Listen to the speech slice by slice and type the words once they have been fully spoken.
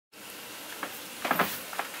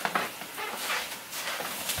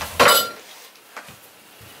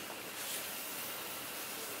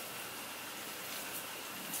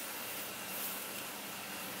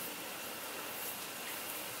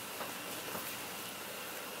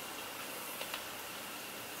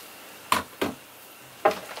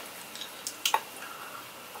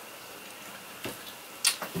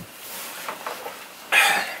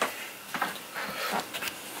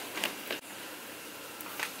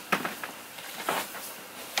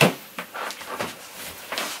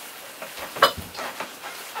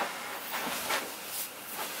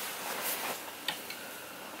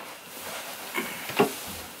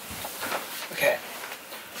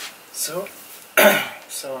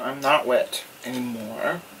so I'm not wet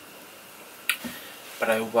anymore, but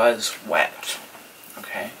I was wet.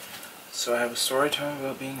 Okay, so I have a story time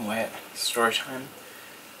about being wet. Story time,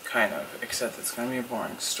 kind of, except it's gonna be a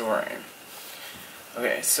boring story.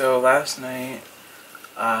 Okay, so last night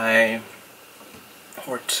I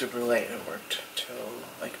worked super late. I worked till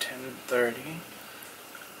like 10:30.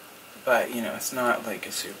 But, you know, it's not like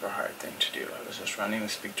a super hard thing to do. I was just running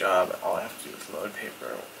this big job. All I have to do is load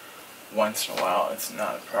paper once in a while. It's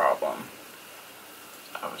not a problem.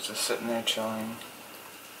 I was just sitting there chilling.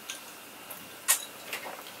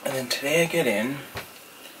 And then today I get in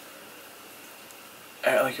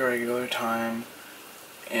at like a regular time,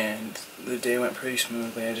 and the day went pretty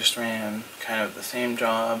smoothly. I just ran kind of the same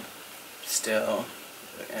job still,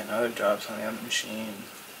 and other jobs on the other machine.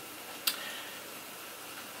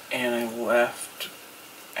 And I left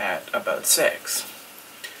at about 6.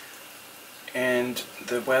 And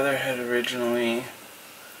the weather had originally...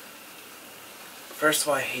 First of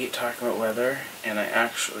all, I hate talking about weather, and I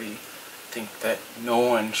actually think that no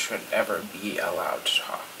one should ever be allowed to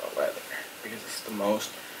talk about weather, because it's the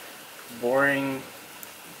most boring,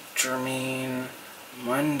 germane,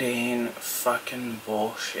 mundane, fucking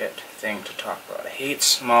bullshit thing to talk about. I hate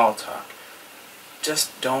small talk.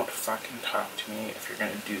 Just don't fucking talk to me if you're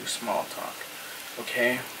gonna do small talk,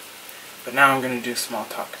 okay? But now I'm gonna do small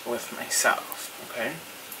talk with myself, okay?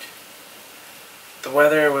 The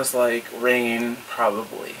weather was like rain,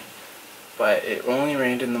 probably, but it only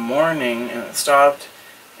rained in the morning and it stopped,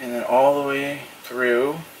 and then all the way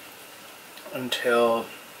through until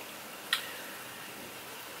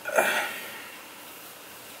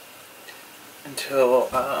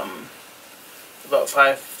about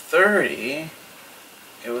 5:30.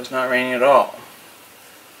 It was not raining at all.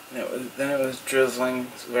 And then it was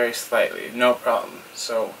drizzling very slightly, no problem.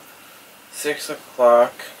 So 6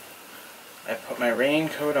 o'clock, I put my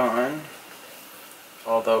raincoat on,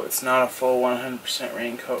 although it's not a full 100%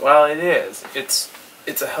 raincoat. Well, it is. It's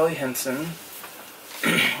a Helly Hansen.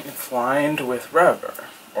 It's lined with rubber,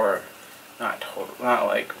 or not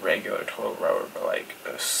like regular total rubber, but like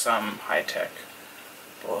some high-tech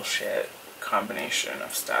bullshit combination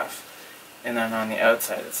of stuff. And then on the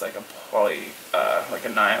outside it's like a like a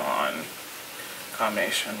nylon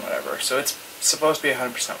combination, whatever. So it's supposed to be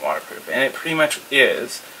 100% waterproof, and it pretty much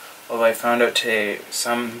is. Although I found out today,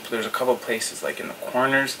 there's a couple places, like in the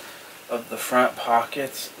corners of the front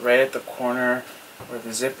pockets, right at the corner where the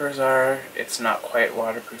zippers are, it's not quite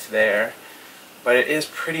waterproof there. But it is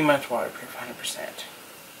pretty much waterproof, 100%.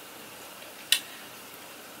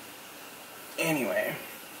 Anyway.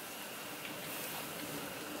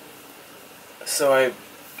 So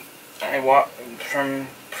I walked from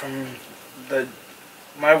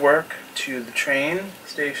my work to the train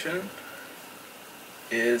station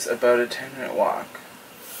is about a 10-minute walk.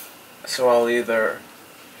 So I'll either,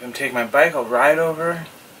 if I'm taking my bike, I'll ride over,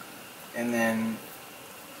 and then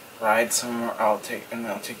ride somewhere. I'll take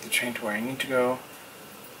the train to where I need to go,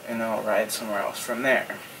 and then I'll ride somewhere else from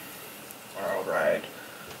there, or I'll ride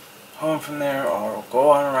home from there, or I'll go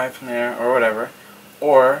on a ride from there, or whatever.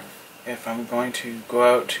 Or if I'm going to go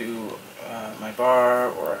out to my bar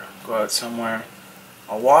or go out somewhere,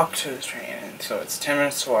 I'll walk to the train, and so it's 10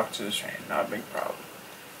 minutes to walk to the train, not a big problem.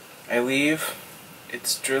 I leave,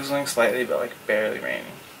 it's drizzling slightly, but like barely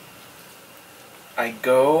raining. I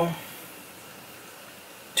go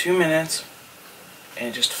 2 minutes, and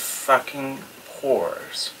it just fucking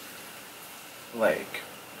pours. Like,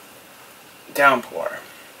 downpour.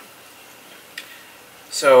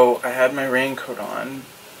 So I had my raincoat on,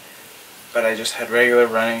 but I just had regular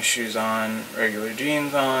running shoes on, regular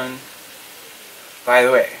jeans on. By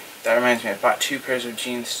the way, that reminds me, I bought 2 pairs of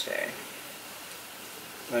jeans today.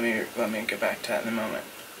 Let me get back to that in a moment.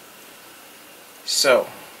 So,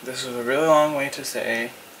 this is a really long way to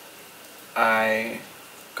say I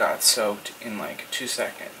got soaked in like 2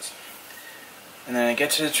 seconds. And then I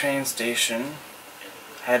get to the train station.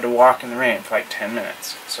 I had to walk in the rain for like 10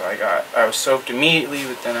 minutes. So I was soaked immediately,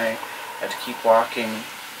 but then I had to keep walking.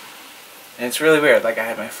 And it's really weird. Like, I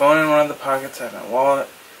had my phone in one of the pockets, I had my wallet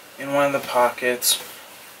in one of the pockets,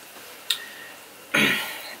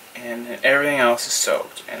 and everything else is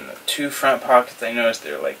soaked. And the 2 front pockets, I noticed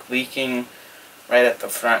they're like leaking right at the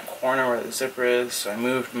front corner where the zipper is. So I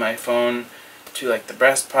moved my phone to like the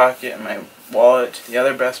breast pocket and my wallet to the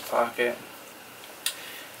other breast pocket.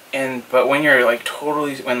 But when you're like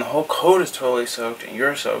when the whole coat is totally soaked and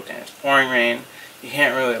you're soaked and it's pouring rain, you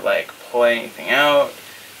can't really like pull anything out,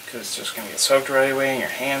 because it's just going to get soaked right away and your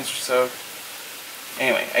hands are soaked.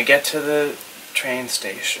 Anyway, I get to the train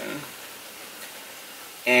station,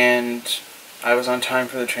 and I was on time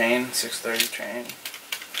for the train, 6:30 train.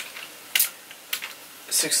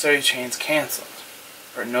 6:30 train's cancelled.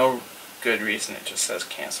 For no good reason, it just says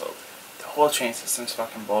cancelled. The whole train system's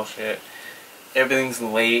fucking bullshit. Everything's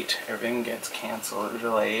late, everything gets cancelled or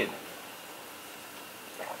delayed.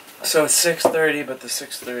 So it's 6:30, but the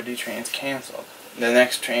 6:30 train's cancelled. The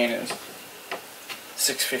next train is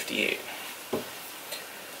 6:58.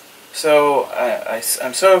 So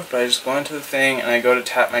I'm soaked, but I just go into the thing and I go to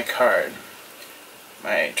tap my card.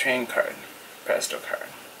 My train card. Presto card.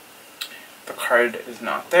 The card is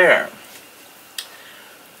not there.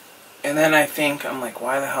 And then I think, I'm like,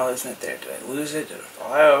 why the hell isn't it there? Did I lose it? Did it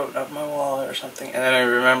fall out of my wallet or something? And then I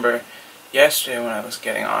remember yesterday when I was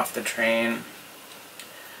getting off the train,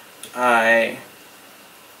 I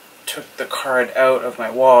took the card out of my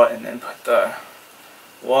wallet and then put the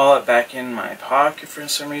wallet back in my pocket for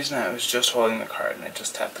some reason. I was just holding the card and I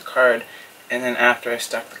just tapped the card, and then after I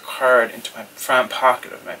stuck the card into my front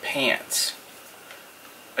pocket of my pants.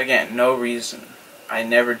 Again, no reason. I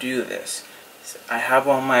never do this. I have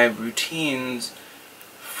all my routines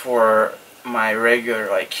for my regular,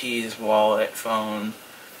 like, keys, wallet, phone,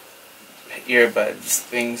 earbuds,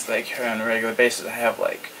 things that I carry on a regular basis. I have,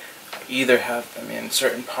 like, I either have them in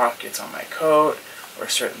certain pockets on my coat or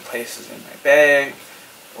certain places in my bag,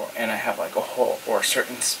 and I have like a whole or a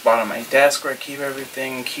certain spot on my desk where I keep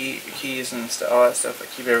everything, keys and stuff, all that stuff. I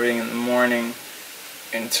keep everything in the morning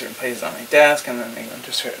in certain places on my desk, and then they go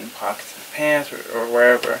into certain pockets of my pants or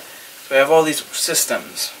wherever. So I have all these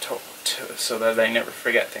systems so that I never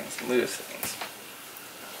forget things and lose things.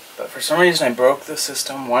 But for some reason I broke the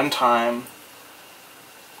system one time,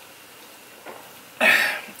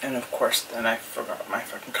 and of course then I forgot my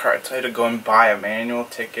fucking card, so I had to go and buy a manual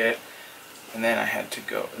ticket, and then I had to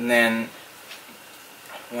go, and then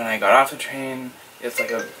when I got off the train, it's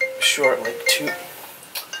like a short, like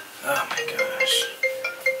oh my gosh.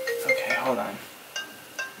 Okay, hold on.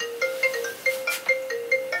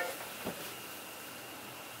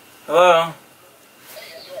 Hello?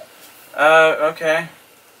 Okay.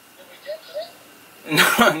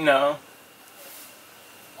 No, no.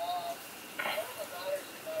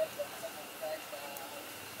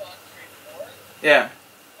 Yeah.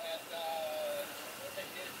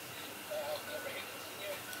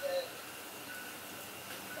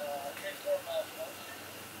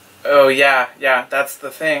 Oh, yeah, yeah, that's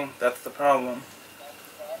the thing. That's the problem.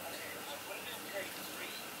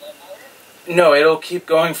 No, it'll keep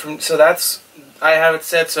going from, so that's, I have it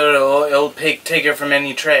set so it'll take it from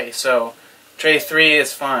any tray, so tray 3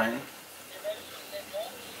 is fine.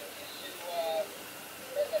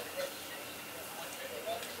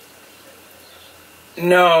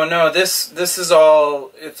 No, this is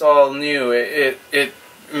all, it's all new. It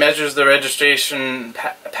measures the registration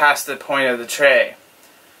past the point of the tray.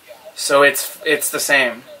 So it's the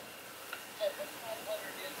same.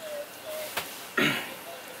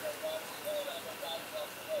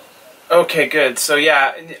 Okay, good. So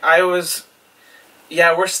yeah,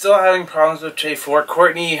 we're still having problems with tray 4.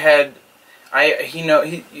 Courtney had, he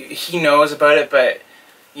knows about it, but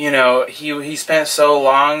you know, he spent so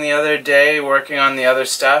long the other day working on the other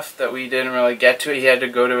stuff that we didn't really get to it. He had to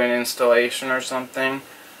go to an installation or something.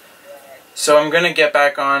 So I'm gonna get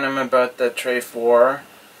back on him about the tray 4.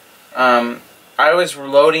 I was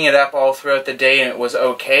loading it up all throughout the day and it was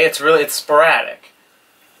okay. It's sporadic.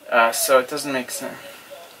 So it doesn't make sense.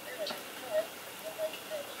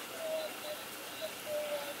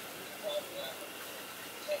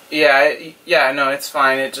 Yeah, no, it's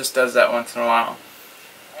fine. It just does that once in a while.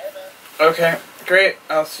 Okay, great.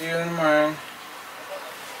 I'll see you in the morning.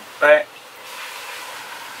 Bye.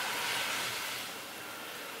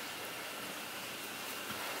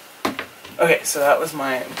 Okay, so that was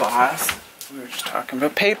my boss. We were just talking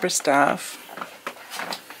about paper stuff.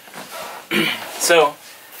 So,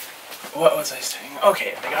 what was I saying?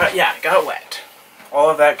 Okay, I got wet. All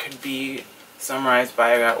of that could be summarized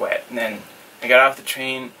by I got wet. And then I got off the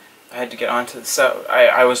train. I had to get onto the sub.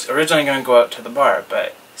 I was originally going to go out to the bar,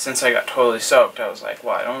 but since I got totally soaked, I was like,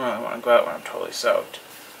 well, I don't really want to go out when I'm totally soaked.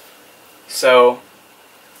 So,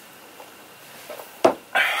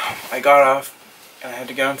 I got off, and I had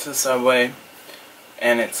to get onto the subway,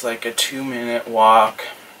 and it's like a 2-minute walk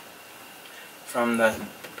from the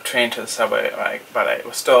train to the subway, but it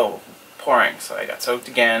was still pouring, so I got soaked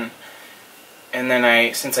again. And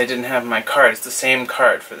then since I didn't have my card, it's the same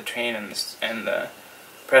card for the train and the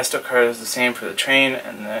Presto card is the same for the train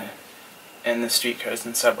and the streetcars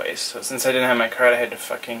and subways. So since I didn't have my card, I had to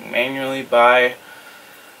fucking manually buy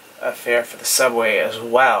a fare for the subway as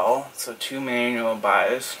well. So 2 manual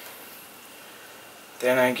buys.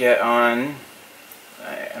 Then I get on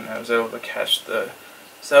and I was able to catch the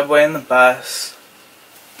subway and the bus.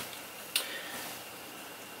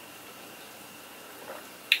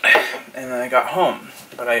 And then I got home,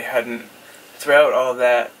 but I hadn't, throughout all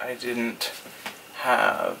that, I didn't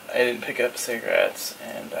pick up cigarettes,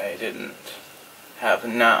 and I didn't have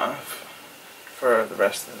enough for the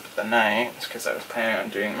rest of the night, because I was planning on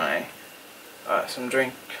doing my, some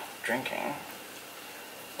drinking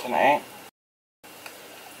tonight.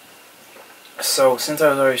 So since I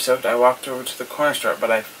was already soaked, I walked over to the corner store,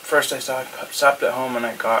 but first I stopped at home and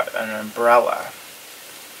I got an umbrella.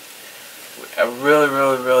 A really,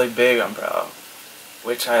 really, really big umbrella,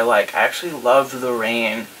 which I like. I actually love the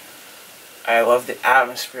rain. I love the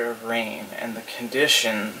atmosphere of rain and the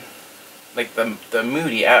condition, like the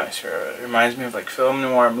moody atmosphere. It reminds me of like film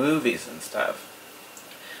noir movies and stuff.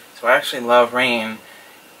 So I actually love rain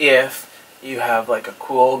if you have like a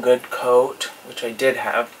cool, good coat, which I did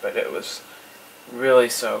have, but it was really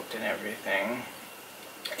soaked and everything,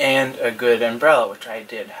 and a good umbrella, which I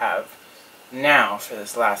did have now for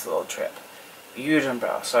this last little trip. A huge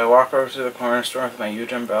umbrella. So I walk over to the corner store with my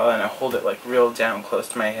huge umbrella and I hold it like real down close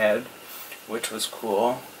to my head, which was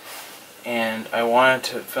cool. And I wanted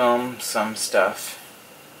to film some stuff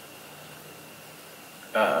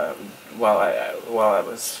while I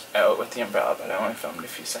was out with the umbrella, but I only filmed a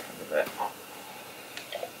few seconds of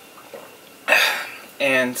it.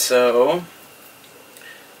 And so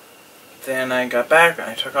then I got back and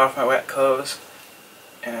I took off my wet clothes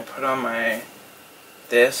and I put on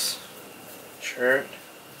this shirt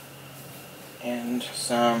and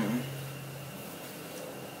some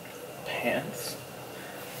pants,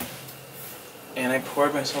 and I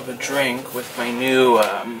poured myself a drink with my new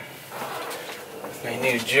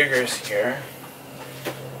jiggers here.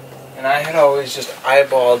 And I had always just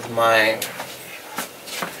eyeballed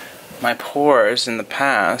my pores in the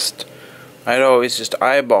past. I'd always just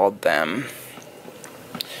eyeballed them,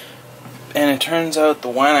 and it turns out the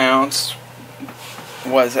 1 ounce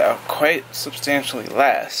was quite substantially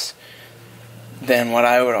less than what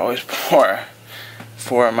I would always pour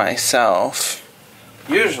for myself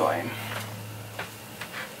usually.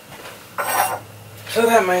 So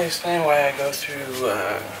that might explain why I go through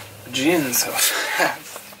gin so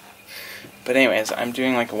fast. But anyways, I'm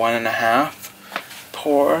doing like a 1.5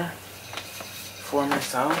 pour for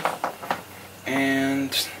myself,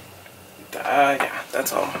 and yeah,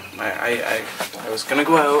 that's all. I was gonna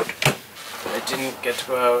go out, but I didn't get to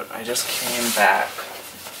go out. I just came back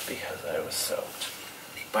because I was soaked.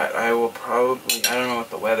 But I will probably, I don't know what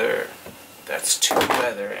the weather, that's 2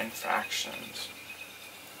 weather infractions.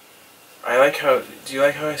 Do you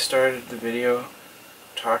like how I started the video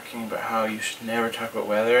talking about how you should never talk about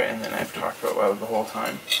weather, and then I've talked about weather the whole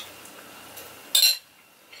time?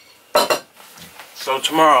 So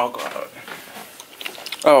tomorrow I'll go out.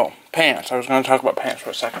 Oh, pants. I was going to talk about pants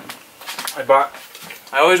for a second.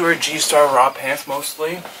 I always wear G-Star Raw pants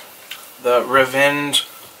mostly. The Revenge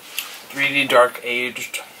 3D Dark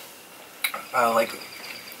Aged, like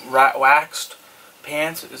waxed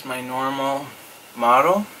pants is my normal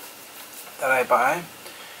model that I buy.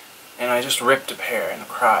 And I just ripped a pair in the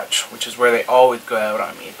crotch, which is where they always go out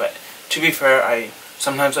on me. But to be fair,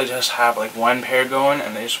 sometimes I just have like 1 pair going,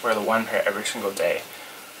 and I just wear the 1 pair every single day.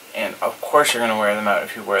 And of course you're going to wear them out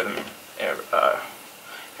if you wear them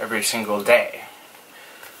every single day.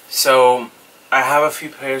 So I have a few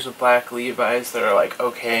pairs of black Levi's that are like,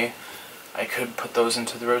 okay, I could put those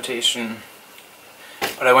into the rotation.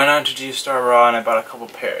 But I went on to G-Star Raw and I bought a couple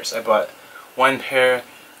pairs. I bought 1 pair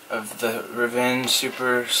of the Revenge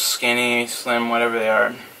Super Skinny, Slim, whatever they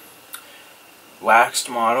are, waxed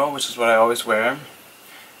model, which is what I always wear.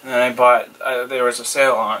 And then I bought, there was a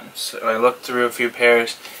sale on, so I looked through a few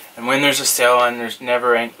pairs, and when there's a sale on, there's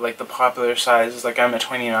never any, like the popular sizes, like I'm a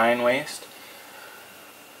 29 waist.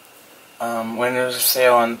 When there's a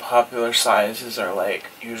sale on, popular sizes are like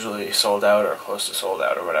usually sold out or close to sold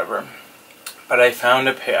out or whatever. But I found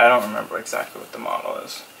a pair, I don't remember exactly what the model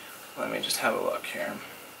is. Let me just have a look here.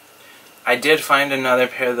 I did find another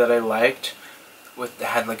pair that I liked, that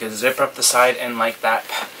had like a zipper up the side and like that.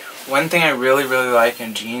 One thing I really, really like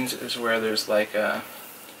in jeans is where there's like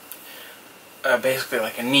basically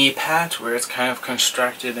like a knee patch, where it's kind of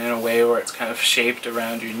constructed in a way where it's kind of shaped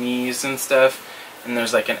around your knees and stuff, and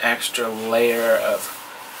there's like an extra layer of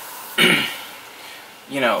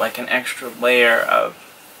you know, like an extra layer of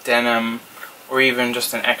denim, or even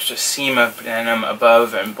just an extra seam of denim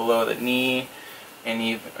above and below the knee, and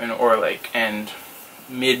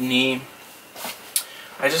mid knee.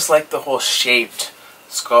 I just like the whole shaped,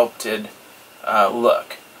 sculpted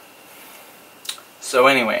look. So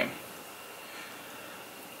anyway,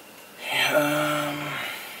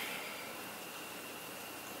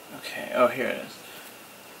 Oh, here it is.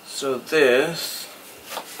 So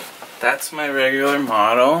that's my regular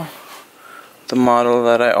model. The model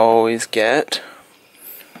that I always get.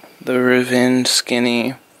 The Ravin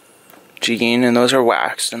skinny jean, and those are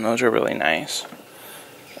waxed, and those are really nice.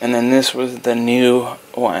 And then this was the new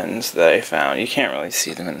ones that I found. You can't really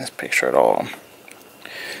see them in this picture at all.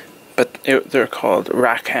 But they're called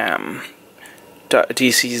Rackham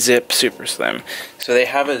DC Zip Super Slim. So they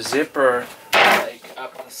have a zipper like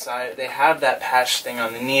up the side. They have that patch thing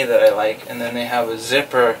on the knee that I like, and then they have a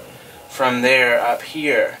zipper from there up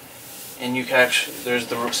here. And you can actually, there's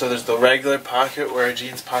the regular pocket where a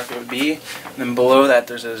jeans pocket would be, and then below that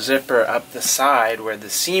there's a zipper up the side where the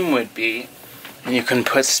seam would be, and you can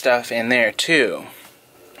put stuff in there too.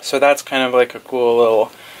 So that's kind of like a cool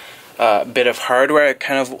little bit of hardware.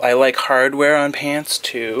 I like hardware on pants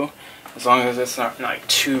too, as long as it's not like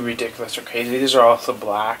too ridiculous or crazy. These are also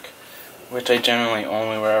black, which I generally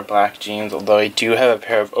only wear black jeans, although I do have a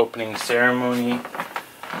pair of opening ceremony.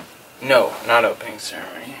 No, not opening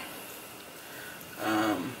ceremony.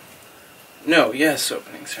 No, yes,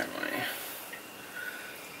 opening ceremony.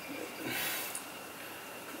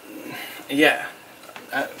 Yeah,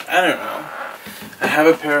 I don't know. I have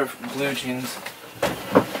a pair of blue jeans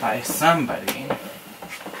by somebody,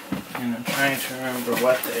 and I'm trying to remember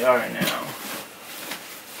what they are now.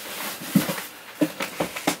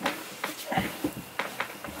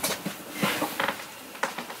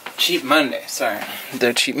 Cheap Monday, sorry.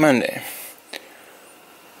 They're Cheap Monday.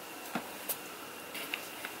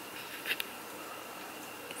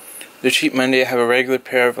 They're Cheap Monday. I have a regular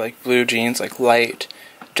pair of like blue jeans, like light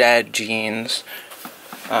dad jeans,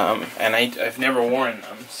 and I've never worn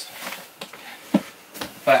them.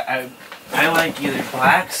 But I like either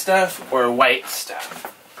black stuff or white stuff.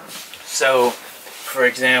 So, for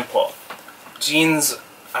example, jeans,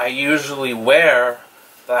 I usually wear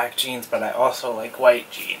black jeans, but I also like white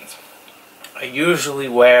jeans. I usually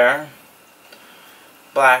wear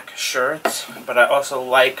black shirts, but I also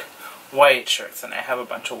like white shirts, and I have a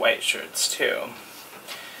bunch of white shirts too.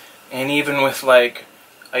 And even with like,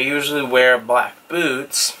 I usually wear black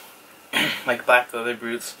boots, like black leather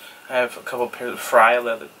boots. I have a couple pairs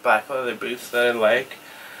of black leather boots that I like.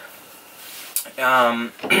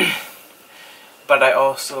 But I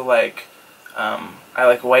also like, I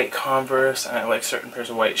like white Converse, and I like certain pairs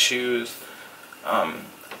of white shoes.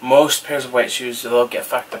 Most pairs of white shoes, they'll get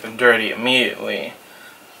fucked up and dirty immediately,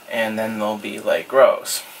 and then they'll be like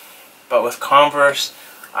gross. But with Converse,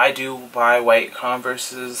 I do buy white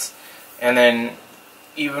Converses, and then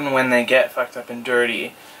even when they get fucked up and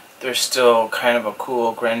dirty, they're still kind of a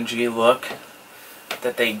cool grungy look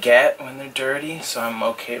that they get when they're dirty, so I'm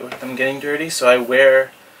okay with them getting dirty. So I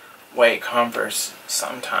wear white Converse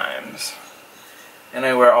sometimes, and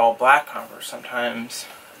I wear all black Converse sometimes,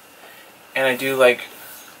 and I do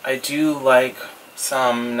like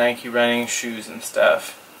some Nike running shoes and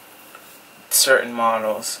stuff, certain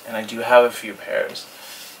models, and I do have a few pairs.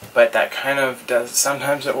 But that kind of does,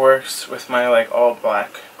 sometimes it works with my like all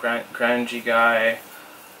black grungy guy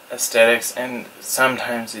aesthetics, and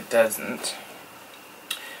sometimes it doesn't.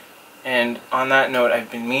 And on that note, I've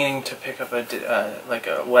been meaning to pick up like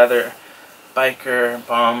a leather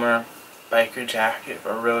bomber biker jacket for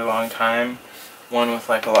a really long time, one with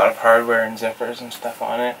like a lot of hardware and zippers and stuff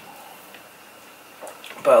on it.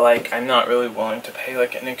 But like, I'm not really willing to pay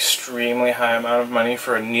like an extremely high amount of money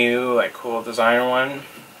for a new like cool designer one.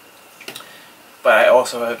 But I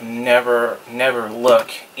also have never look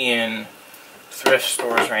in thrift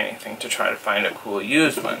stores or anything to try to find a cool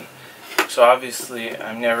used one. So obviously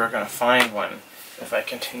I'm never going to find one if I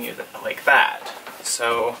continue like that.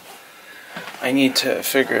 So I need to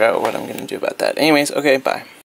figure out what I'm going to do about that. Anyways, okay, bye.